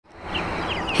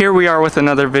Here we are with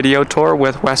another video tour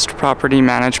with West Property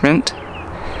Management.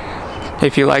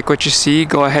 If you like what you see,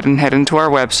 go ahead and head into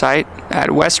our website at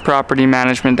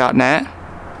westpropertymanagement.net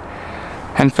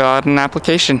and fill out an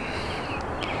application.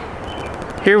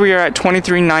 Here we are at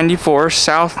 2394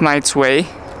 South Knights Way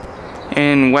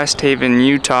in West Haven,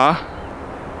 Utah.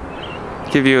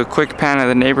 Give you a quick pan of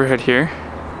the neighborhood here.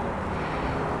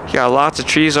 You got lots of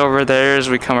trees over there as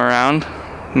we come around.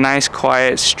 Nice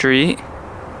quiet street.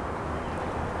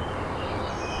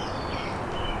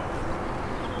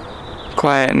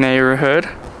 Quiet neighborhood.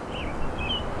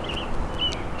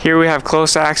 Here we have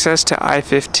close access to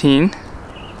I-15,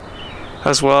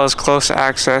 as well as close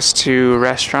access to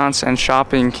restaurants and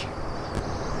shopping.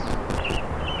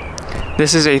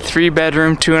 This is a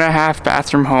 3-bedroom, 2.5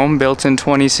 bathroom home built in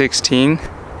 2016,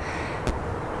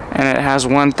 and it has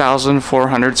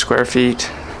 1,400 square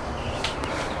feet.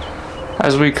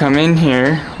 As we come in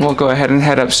here, we'll go ahead and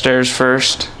head upstairs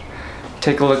first.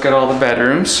 Take a look at all the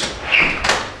bedrooms.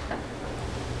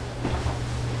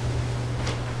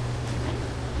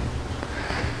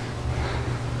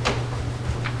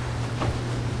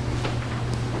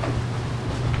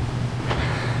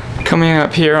 Coming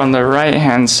up here on the right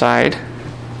hand side,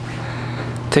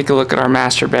 take a look at our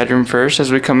master bedroom first.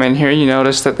 As we come in here, you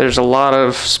notice that there's a lot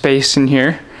of space in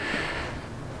here.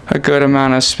 A good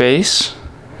amount of space.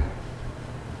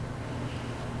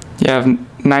 You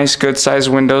have nice good sized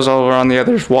windows all over on the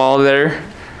other wall there.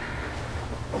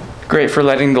 Great for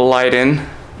letting the light in.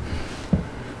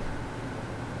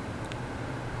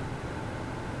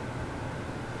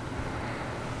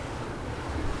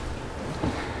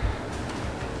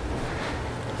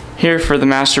 Here for the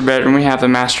master bedroom, we have the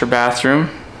master bathroom.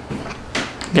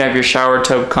 You have your shower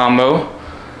tub combo.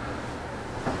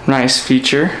 Nice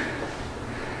feature.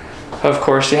 Of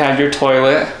course, you have your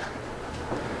toilet.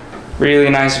 Really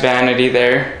nice vanity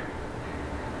there.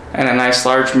 And a nice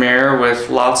large mirror with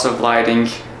lots of lighting.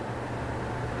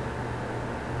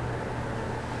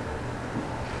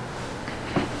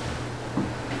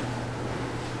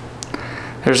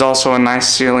 There's also a nice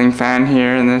ceiling fan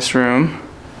here in this room.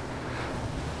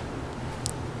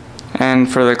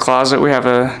 And for the closet, we have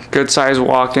a good sized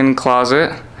walk-in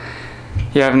closet.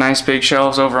 You have nice big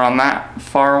shelves over on that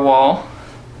far wall.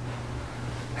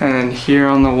 And then here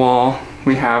on the wall,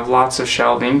 we have lots of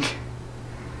shelving.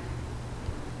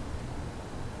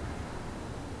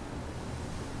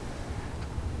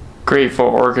 Great for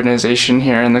organization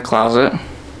here in the closet.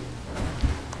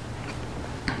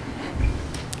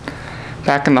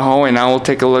 Back in the hallway now, we'll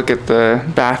take a look at the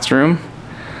bathroom.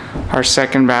 Our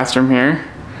second bathroom here.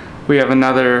 We have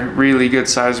another really good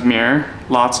sized mirror,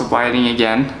 lots of lighting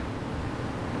again.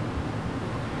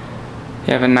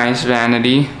 You have a nice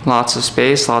vanity, lots of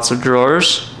space, lots of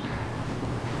drawers.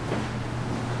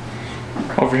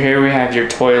 Over here we have your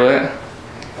toilet,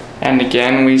 and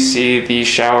again we see the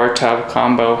shower tub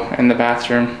combo in the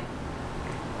bathroom.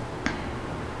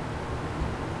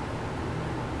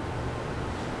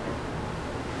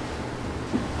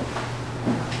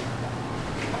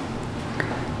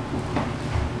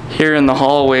 Here in the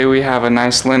hallway we have a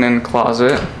nice linen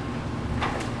closet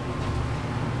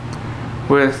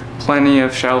with plenty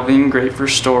of shelving, great for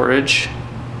storage.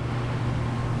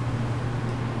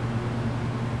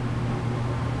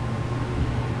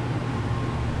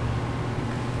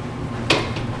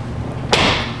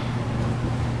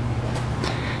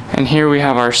 And here we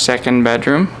have our second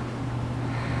bedroom.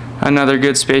 Another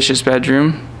good spacious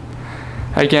bedroom.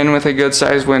 Again with a good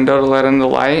sized window to let in the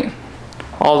light.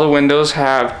 All the windows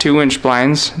have 2-inch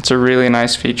blinds. It's a really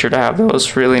nice feature to have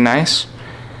those, really nice.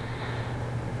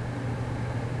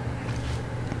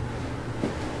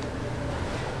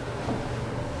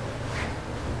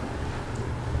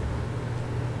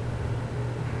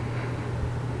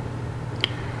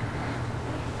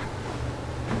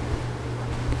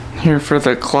 Here for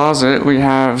the closet, we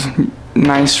have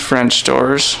nice French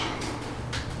doors.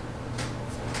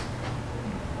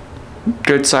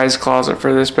 Good sized closet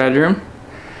for this bedroom.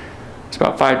 It's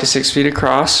about 5 to 6 feet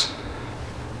across.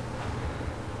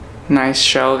 Nice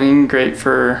shelving, great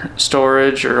for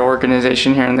storage or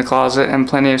organization here in the closet, and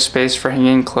plenty of space for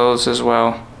hanging clothes as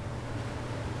well.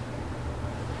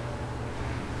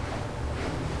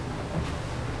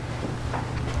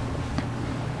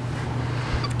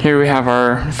 Here we have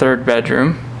our third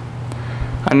bedroom.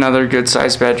 Another good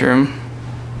sized bedroom.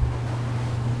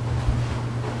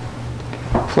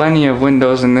 Plenty of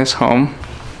windows in this home.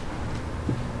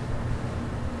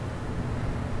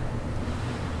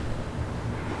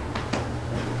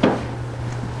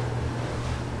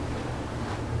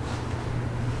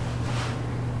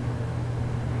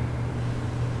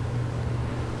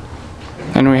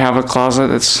 And we have a closet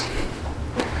that's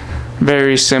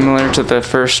very similar to the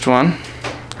first one,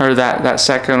 or that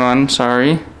second one,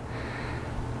 sorry.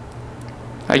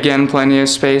 Again, plenty of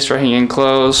space for hanging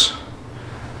clothes,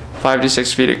 5 to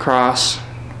 6 feet across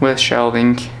with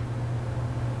shelving.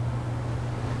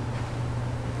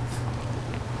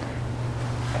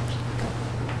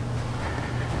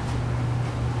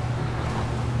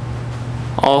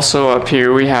 Also up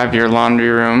here we have your laundry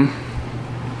room.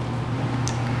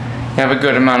 You have a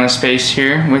good amount of space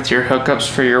here with your hookups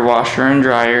for your washer and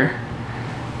dryer.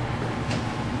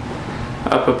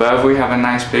 Up above we have a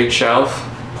nice big shelf.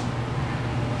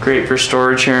 Great for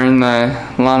storage here in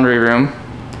the laundry room.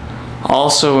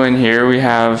 Also in here we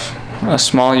have a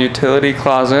small utility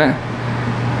closet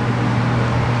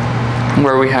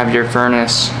where we have your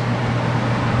furnace.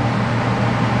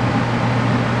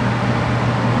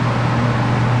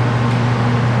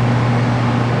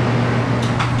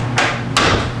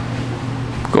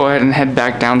 Go ahead and head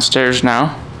back downstairs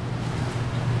now.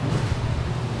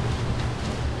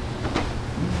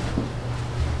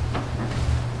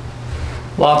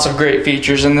 Lots of great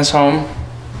features in this home.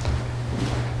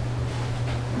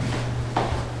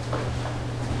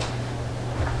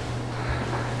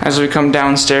 As we come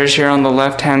downstairs here on the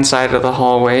left-hand side of the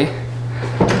hallway,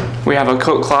 we have a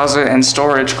coat closet and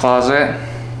storage closet.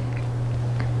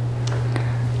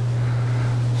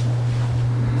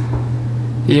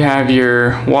 You have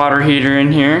your water heater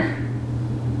in here.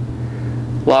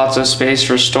 Lots of space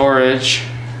for storage,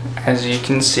 as you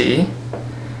can see.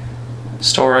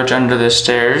 Storage under the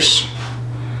stairs.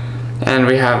 And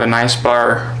we have a nice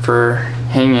bar for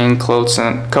hanging coats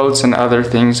and other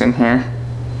things in here.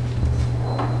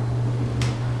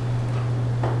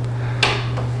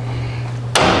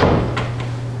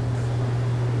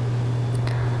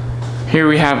 Here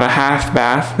we have a half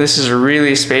bath. This is a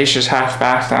really spacious half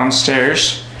bath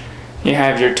downstairs. You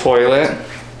have your toilet,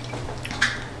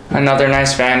 another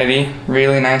nice vanity,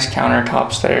 really nice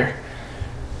countertops there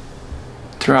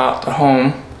throughout the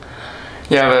home.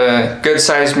 You have a good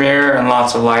sized mirror and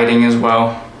lots of lighting as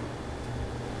well.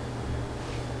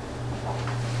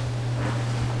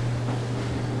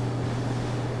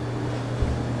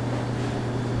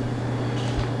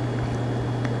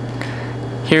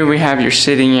 Here we have your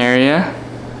sitting area.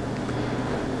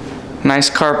 Nice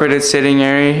carpeted sitting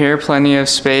area here, plenty of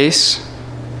space.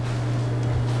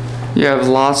 You have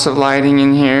lots of lighting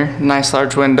in here. Nice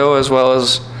large window as well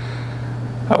as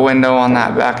a window on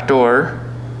that back door.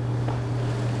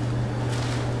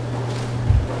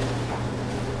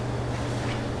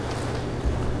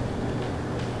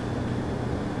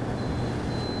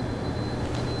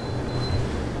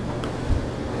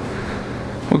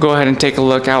 We'll go ahead and take a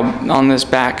look out on this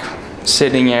back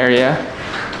sitting area.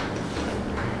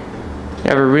 You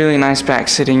have a really nice back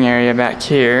sitting area back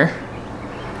here.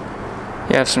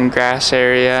 You have some grass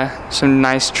area, some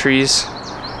nice trees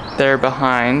there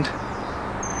behind,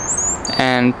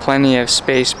 and plenty of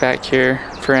space back here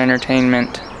for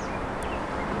entertainment.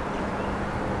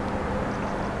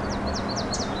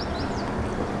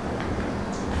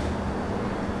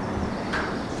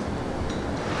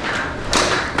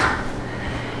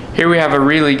 Here we have a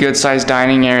really good sized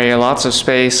dining area, lots of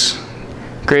space.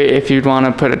 Great if you'd want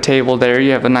to put a table there.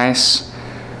 You have a nice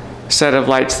set of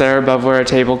lights there above where a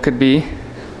table could be.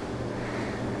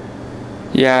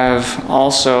 You have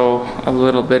also a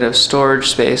little bit of storage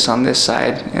space on this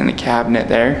side in the cabinet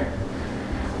there.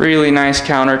 Really nice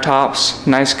countertops,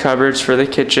 nice cupboards for the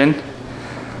kitchen.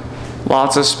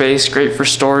 Lots of space, great for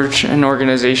storage and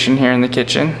organization here in the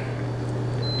kitchen.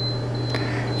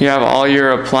 You have all your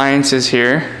appliances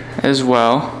here as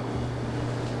well.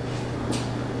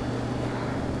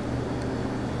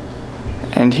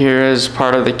 And here as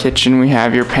part of the kitchen we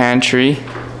have your pantry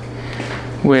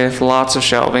with lots of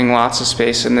shelving, lots of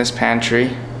space in this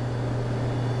pantry.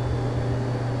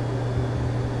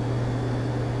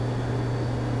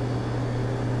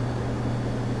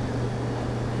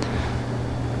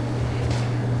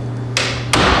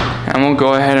 And we'll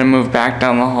go ahead and move back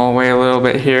down the hallway a little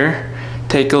bit here.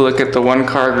 Take a look at the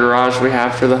one-car garage we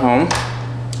have for the home.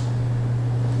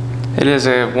 It is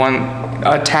a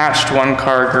attached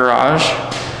one-car garage.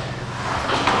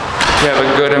 You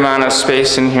have a good amount of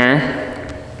space in here.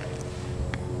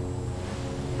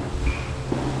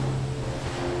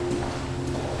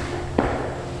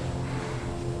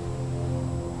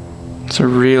 It's a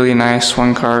really nice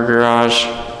one-car garage.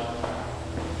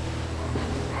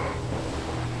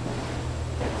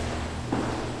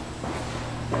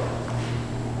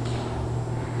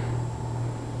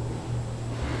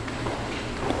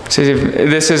 So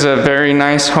this is a very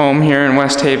nice home here in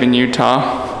West Haven,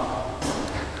 Utah.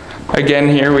 Again,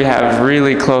 here we have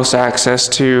really close access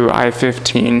to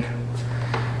I-15,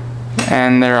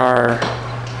 and there are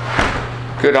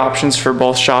good options for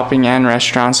both shopping and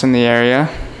restaurants in the area.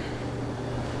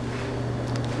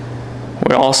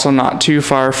 We're also not too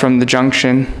far from the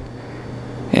junction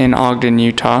in Ogden,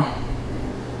 Utah.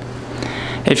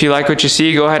 If you like what you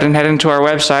see, go ahead and head into our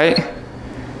website,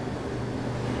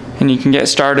 and you can get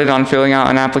started on filling out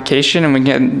an application, and we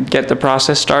can get the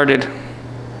process started.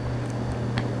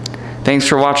 Thanks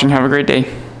for watching. Have a great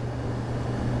day.